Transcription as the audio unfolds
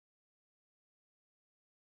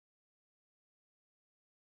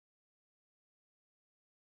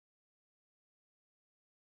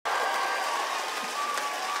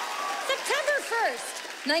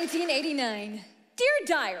1989. Dear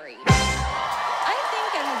Diary, I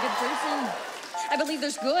think I'm a good person. I believe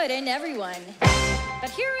there's good in everyone.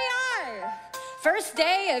 But here we are, first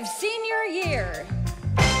day of senior year.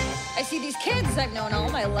 I see these kids I've known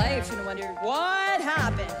all my life and wonder, what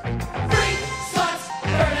happened? Freak, sluts,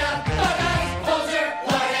 burnout, bug-eyes, vulture,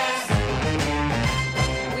 white-ass.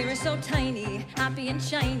 We were so tiny, happy and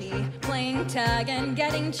shiny, playing tag and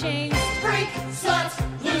getting changed. Freak, sluts,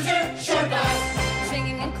 loser, short guys.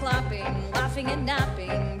 Singing and clapping, laughing and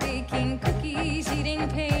napping, baking cookies, eating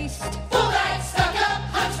paste. Full-back, stuck-up,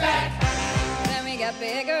 hunchback. Then we got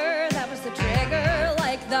bigger, that was the trigger,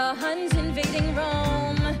 like the Huns invading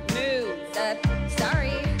Rome.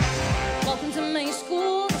 Sorry. Welcome to my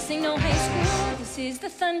school, this ain't no high school, this is the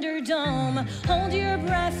Thunderdome. Hold your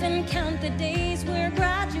breath and count the days, we're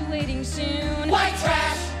graduating soon. White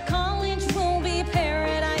trash. College will be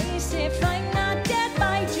paradise if I'm not dead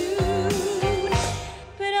by June.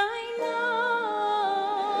 But I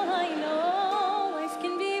know, life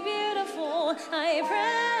can be beautiful. I pray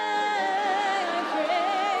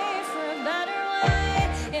for a better way.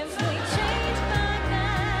 If we change back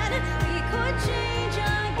then, we could change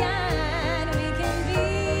again. We can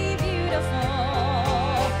be beautiful.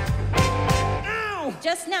 Ow!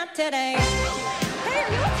 Just not today. Hey,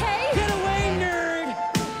 are you okay? Get away, nerd!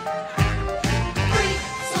 Freak,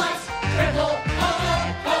 sluts, cripple,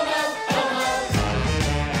 homo.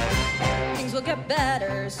 Things will get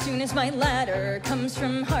better soon as my letter comes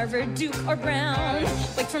from Harvard, Duke, or Brown.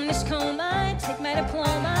 Wake from this coma, take my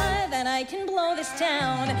diploma, then I can blow this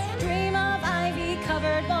town. Dream of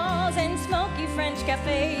ivy-covered walls and smoky French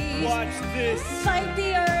cafes. Watch this. Fight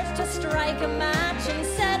the urge to strike a match and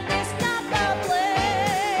set this stuff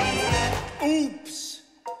ablaze. Oops.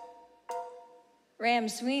 Ram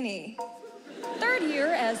Sweeney. Third year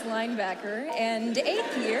as linebacker and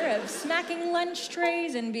 8th year of smacking lunch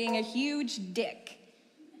trays and being a huge dick.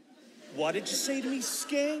 What did you say to me,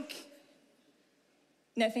 skank?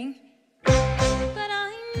 Nothing. But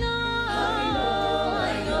I know,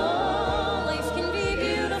 life can be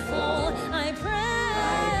beautiful. I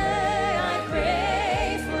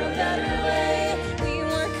pray for a better way. We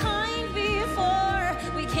were kind before,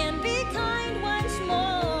 we can be kind once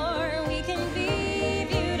more. We can be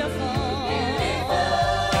beautiful.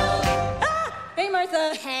 Ah! Hey,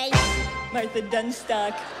 Martha. Hey. Martha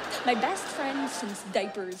Dunstock. My best friend since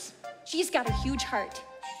diapers. She's got a huge heart.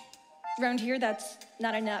 Around here, that's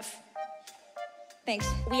not enough. Thanks.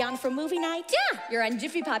 We on for movie night? Yeah, you're on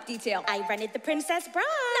Jiffy Pop Detail. I rented the Princess Bride.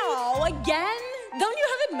 No, again? Don't you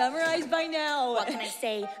have it memorized by now? What can I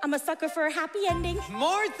say? I'm a sucker for a happy ending.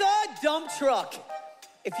 Martha Dump Truck.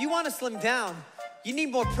 If you want to slim down, you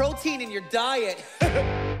need more protein in your diet.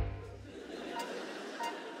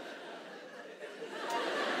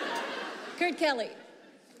 Kurt Kelly,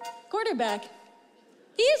 quarterback.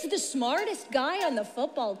 He is the smartest guy on the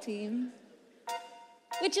football team,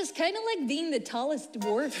 which is kind of like being the tallest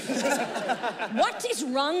dwarf. What is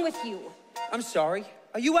wrong with you? I'm sorry.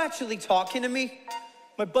 Are you actually talking to me?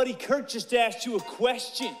 My buddy Kurt just asked you a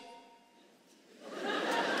question.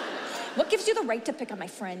 What gives you the right to pick on my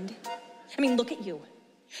friend? I mean, look at you.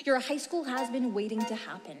 You're a high school has-been waiting to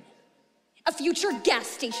happen. A future gas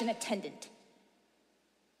station attendant.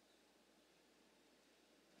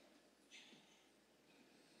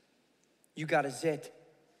 You got a zit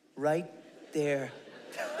right there.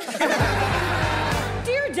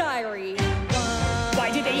 Dear Diary.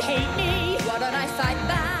 Why do they hate me? Why don't I fight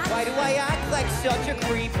back? Why do I act like such a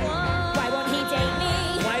creep? Why won't he date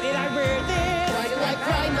me? Why did I wear this? Why do I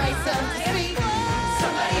cry myself to sleep?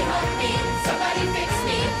 Somebody help me, somebody fix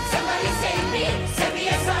me, somebody save me, send me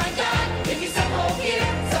a sign, God, give me some hope here,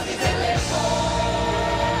 something to live for.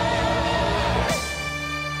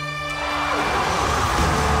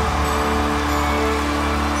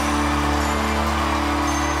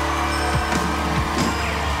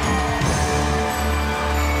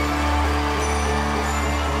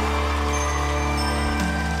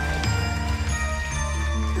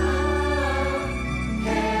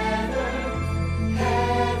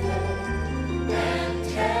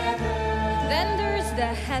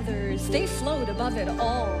 Heathers, they float above it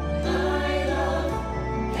all. I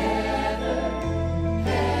love Heather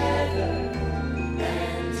and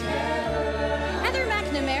Heather. Heather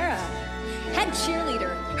McNamara, head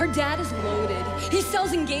cheerleader. Her dad is loaded. He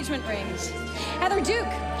sells engagement rings. Heather Duke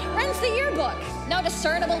runs the yearbook. No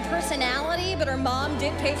discernible personality, but her mom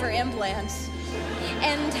did pay for implants.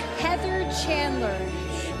 And Heather Chandler,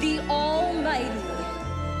 the almighty.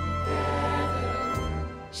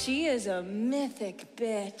 She is a mythic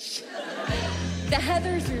bitch. The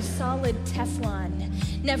Heathers are solid Teflon.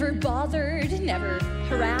 Never bothered, never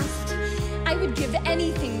harassed. I would give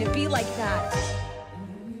anything to be like that.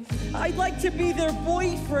 I'd like to be their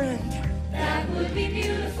boyfriend. That would be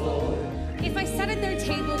beautiful. If I sat at their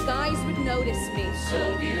table, guys would notice me.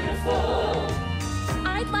 So beautiful.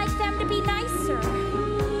 I'd like them to be nicer.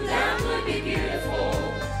 That would be beautiful.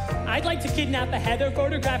 I'd like to kidnap a Heather,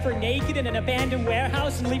 photograph her naked in an abandoned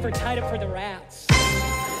warehouse, and leave her tied up for the rats.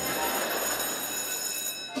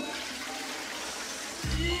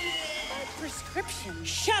 Prescription.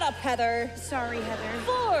 Shut up, Heather. Sorry, Heather.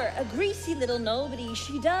 For a greasy little nobody,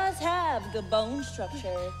 she does have good bone structure.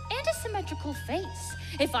 And a symmetrical face.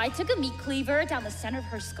 If I took a meat cleaver down the center of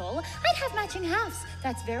her skull, I'd have matching halves.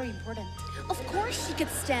 That's very important. Of course she could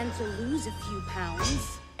stand to lose a few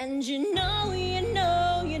pounds. And you know,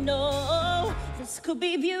 this could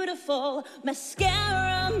be beautiful.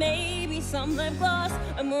 Mascara, maybe some lip gloss,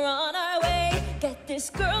 and we're on our way. Get this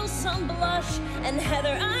girl some blush, and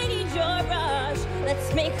Heather, I need your brush.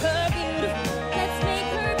 Let's make her beautiful. Let's make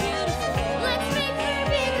her beautiful. Let's make her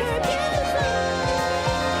bigger, beautiful.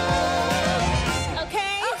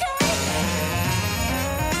 Okay?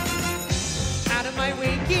 Out of my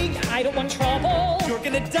way, geek. I don't want trouble. You're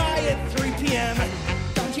gonna die at 3 p.m.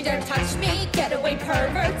 Don't you dare touch me, get away,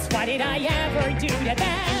 perverts. What did I ever do to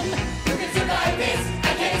them? You can survive this.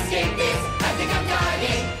 I can't escape this. I think I'm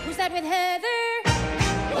dying. Who's that with Heather?